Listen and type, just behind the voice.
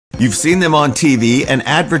You've seen them on TV and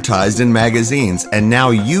advertised in magazines, and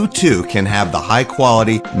now you too can have the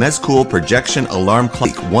high-quality Mezcool projection alarm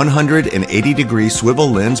clock. 180-degree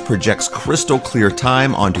swivel lens projects crystal clear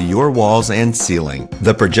time onto your walls and ceiling.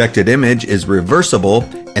 The projected image is reversible,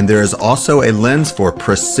 and there is also a lens for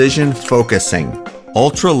precision focusing.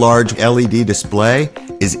 Ultra-large LED display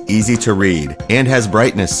is easy to read and has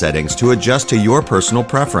brightness settings to adjust to your personal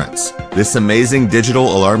preference. This amazing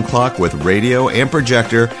digital alarm clock with radio and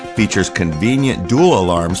projector features convenient dual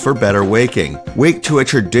alarms for better waking. Wake to a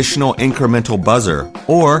traditional incremental buzzer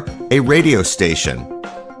or a radio station.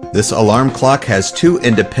 This alarm clock has 2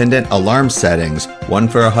 independent alarm settings, one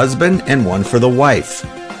for a husband and one for the wife.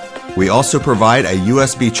 We also provide a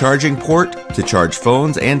USB charging port to charge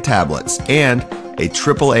phones and tablets, and a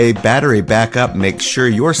AAA battery backup makes sure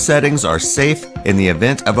your settings are safe in the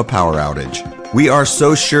event of a power outage. We are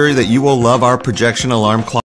so sure that you will love our projection alarm clock.